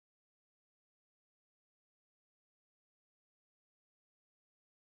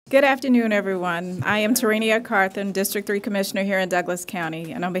Good afternoon, everyone. I am Tarenia Carthen, District 3 Commissioner here in Douglas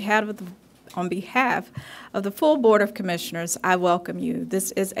County, and on behalf of the full Board of Commissioners, I welcome you.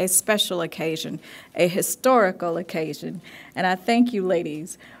 This is a special occasion, a historical occasion, and I thank you,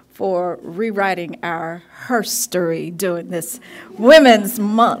 ladies, for rewriting our herstory during this Women's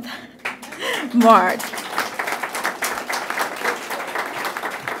Month March.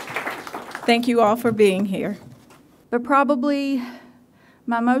 Thank you all for being here. But probably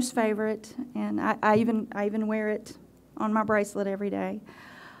my most favorite, and I even wear it on my bracelet every day,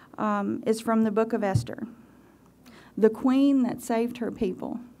 is from the book of Esther, the queen that saved her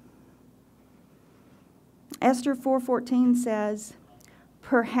people. Esther 4:14 says,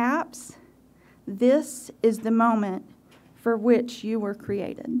 "Perhaps this is the moment for which you were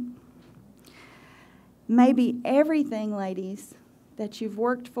created." Maybe everything, ladies, that you've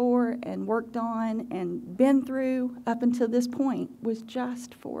worked for and worked on and been through up until this point was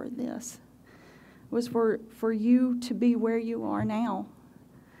just for this, was for you to be where you are now.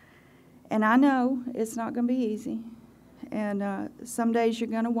 And I know it's not going to be easy, and some days you're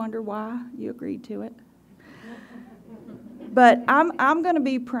going to wonder why you agreed to it. But I'm going to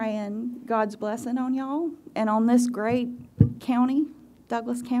be praying God's blessing on y'all and on this great county,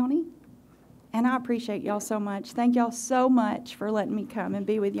 Douglas County. And I appreciate y'all so much. Thank y'all so much for letting me come and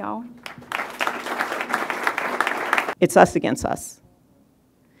be with y'all. It's us against us.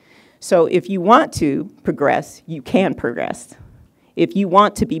 So if you want to progress, you can progress. If you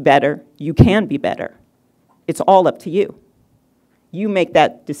want to be better, you can be better. It's all up to you. You make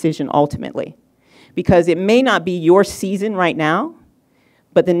that decision ultimately. Because it may not be your season right now,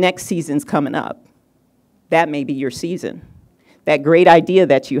 but the next season's coming up. That may be your season. That great idea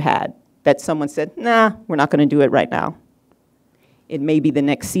that you had, that someone said, nah, we're not going to do it right now. It may be the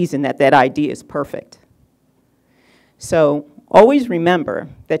next season that that idea is perfect. So always remember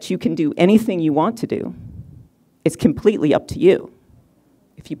that you can do anything you want to do. It's completely up to you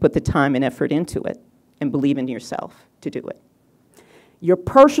if you put the time and effort into it and believe in yourself to do it. Your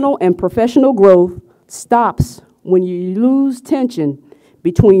personal and professional growth stops when you lose tension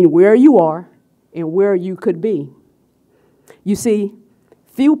between where you are and where you could be. You see,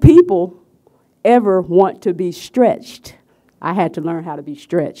 few people ever want to be stretched. I had to learn how to be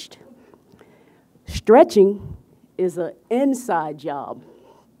stretched. Stretching is an inside job.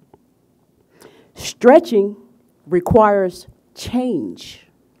 Stretching requires change.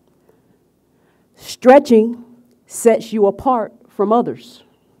 Stretching sets you apart from others.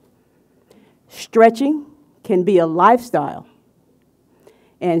 Stretching can be a lifestyle,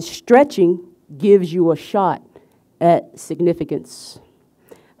 and stretching gives you a shot at significance.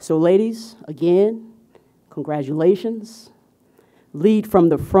 So ladies, again, congratulations. Lead from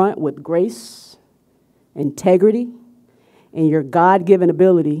the front with grace, integrity, and your God-given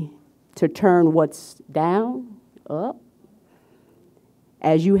ability to turn what's down up.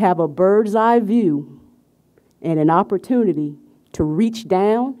 As you have a bird's eye view and an opportunity to reach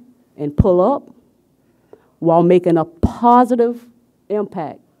down and pull up while making a positive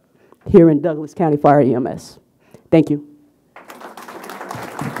impact here in Douglas County Fire EMS. Thank you.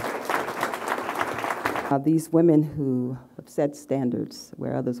 These women who have set standards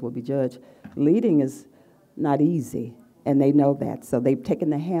where others will be judged, leading is not easy, and they know that. So they've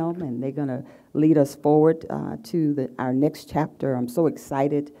taken the helm, and they're going to lead us forward to our next chapter. I'm so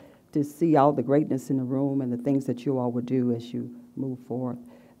excited to see all the greatness in the room and the things that you all will do as you move forward.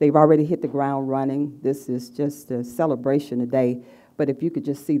 They've already hit the ground running. This is just a celebration today. But if you could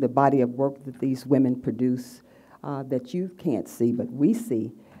just see the body of work that these women produce that you can't see, but we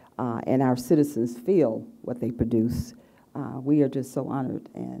see, and our citizens feel what they produce. We are just so honored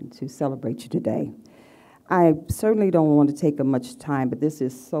and to celebrate you today. I certainly don't want to take up much time, but this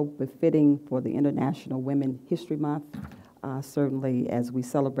is so befitting for the International Women History Month, certainly as we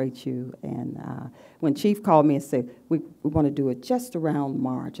celebrate you. And when Chief called me and said, we want to do it just around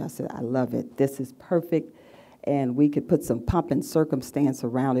March, I said, I love it. This is perfect. And we could put some pomp and circumstance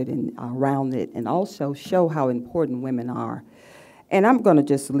around it and also show how important women are. And I'm going to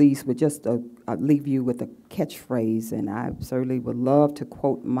just leave you with a catchphrase, and I certainly would love to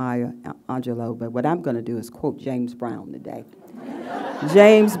quote Maya Angelou, but what I'm going to do is quote James Brown today.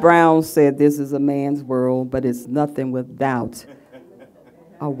 James Brown said, "This is a man's world, but it's nothing without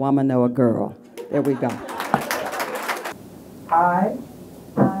a woman or a girl." There we go. I,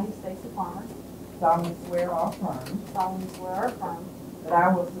 Stacey Palmer, solemnly swear or affirm solemnly swear or affirm that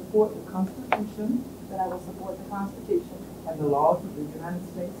I will support the Constitution that I will support the Constitution and the laws of the United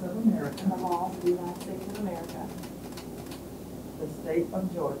States of America, and the laws of the United States of America, the state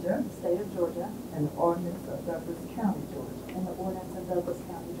of Georgia, the state of Georgia, and the ordinance of Douglas County, Georgia. and the ordinance of Douglas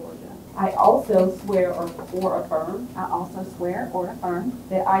County, Georgia. I also swear or affirm I also swear or affirm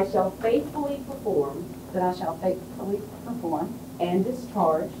that I shall faithfully perform that I shall faithfully perform and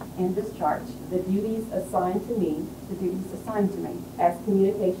discharge and discharge the duties assigned to me the duties assigned to me as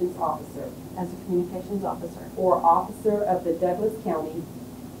communications officer as a communications officer or officer of the Douglas County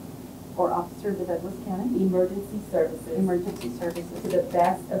or officer of the Douglas County Emergency Services Emergency to Services. the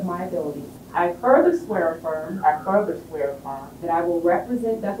best of my abilities. I further swear or affirm I further swear affirm that I will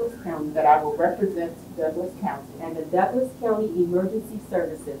represent Douglas County that I will represent Douglas County and the Douglas County Emergency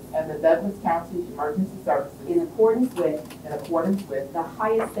Services and the Douglas County Emergency Services in accordance with the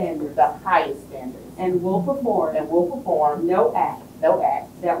highest standards highest standards and will perform and will perform no act no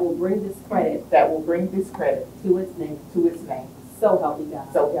act that will bring discredit that will bring discredit to its name. to its name. So help me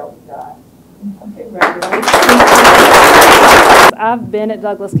God. So help me God. Congratulations. I've been at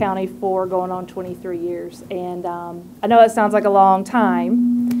Douglas County for going on 23 years, and I know it sounds like a long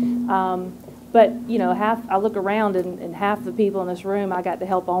time, but you know, I look around and half the people in this room I got to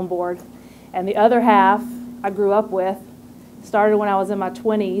help on board, and the other half I grew up with. Started when I was in my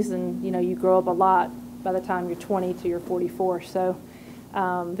 20s, and you know, you grow up a lot by the time you're 20 to you're 44. So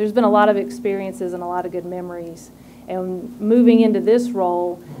there's been a lot of experiences and a lot of good memories. And moving into this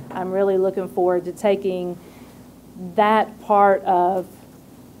role, I'm really looking forward to taking that part of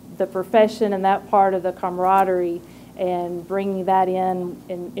the profession and that part of the camaraderie and bringing that in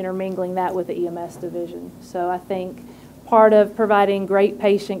and intermingling that with the EMS division. So I think part of providing great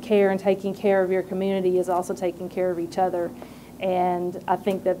patient care and taking care of your community is also taking care of each other. And I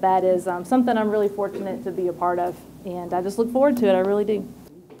think that is something I'm really fortunate to be a part of. And I just look forward to it, I really do.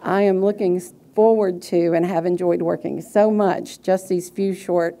 I am looking forward to and have enjoyed working so much just these few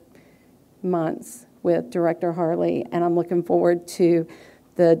short months with Director Harley, and I'm looking forward to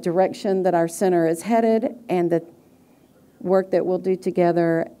the direction that our center is headed and the work that we'll do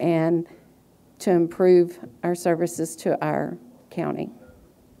together and to improve our services to our county.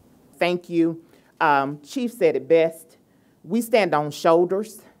 Thank you. Chief said it best. We stand on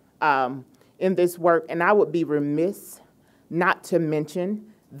shoulders in this work, and I would be remiss not to mention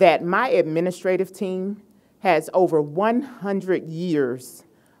that my administrative team has over 100 years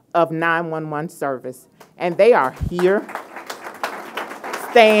of 911 service, and they are here.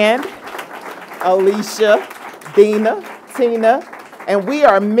 Stan, Alicia, Dina, Tina, and we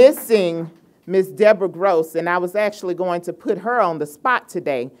are missing Miss Deborah Gross, and I was actually going to put her on the spot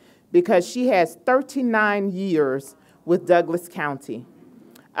today because she has 39 years with Douglas County.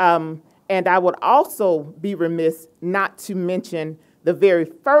 And I would also be remiss not to mention the very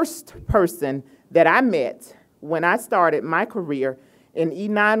first person that I met when I started my career in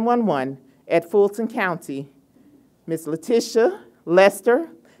E911 at Fulton County, Miss Letitia Lester.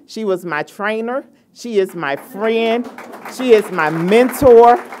 She was my trainer. She is my friend. She is my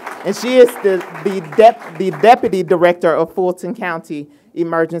mentor. And she is the Deputy Director of Fulton County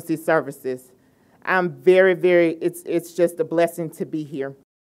Emergency Services. I'm it's just a blessing to be here.